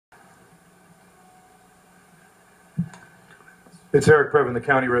It's Eric Previn, the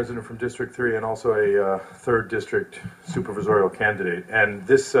county resident from District 3 and also a 3rd District supervisorial candidate. And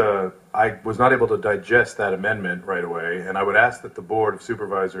this, I was not able to digest that amendment right away, and I would ask that the Board of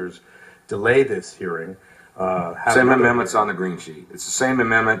Supervisors delay this hearing. Same amendment's on the green sheet. It's the same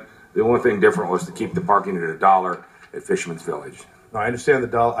amendment. The only thing different was to keep the parking at $1 at Fisherman's Village. No, I understand the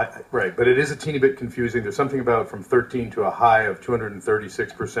dollar, right, but it is a teeny bit confusing. There's something about from 13 to a high of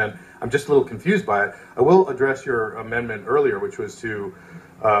 236%. I'm just a little confused by it. I will address your amendment earlier, which was to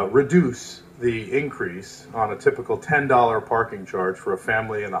reduce the increase on a typical $10 parking charge for a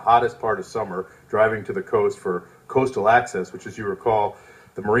family in the hottest part of summer driving to the coast for coastal access, which, as you recall,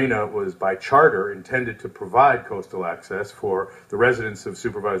 the marina was by charter intended to provide coastal access for the residents of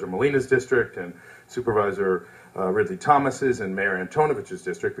Supervisor Molina's district and Supervisor Ridley Thomas's and Mayor Antonovich's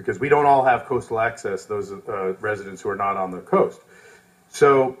district, because we don't all have coastal access, those residents who are not on the coast.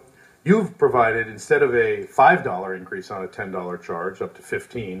 So you've provided, instead of a $5 increase on a $10 charge up to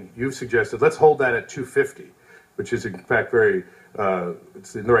 $15, you've suggested let's hold that at $2.50, which is in fact very,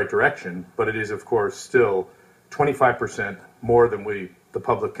 it's in the right direction, but it is of course still 25% more than the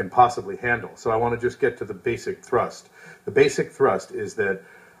public can possibly handle. So I want to just get to the basic thrust. The basic thrust is that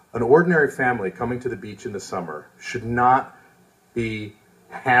an ordinary family coming to the beach in the summer should not be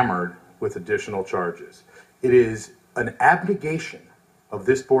hammered with additional charges. It is an abnegation of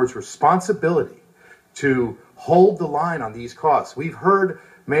this board's responsibility to hold the line on these costs. We've heard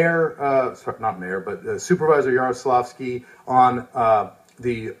Supervisor Yaroslavsky on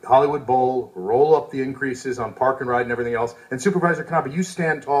the Hollywood Bowl roll up the increases on park and ride and everything else, and Supervisor Knappe, you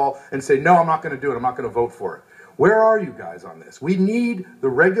stand tall and say, no, I'm not going to do it, I'm not going to vote for it. Where are you guys on this? We need the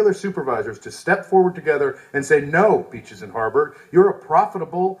regular supervisors to step forward together and say, no, Beaches and Harbor, you're a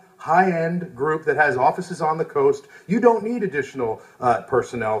profitable, high-end group that has offices on the coast. You don't need additional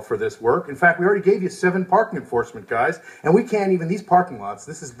personnel for this work. In fact, we already gave you 7 parking enforcement guys, and we can't even, these parking lots,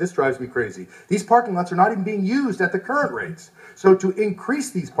 this drives me crazy. These parking lots are not even being used at the current rates. So to increase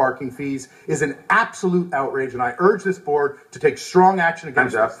these parking fees is an absolute outrage, and I urge this board to take strong action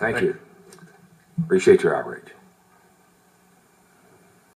against this. Thank you. Appreciate your outrage.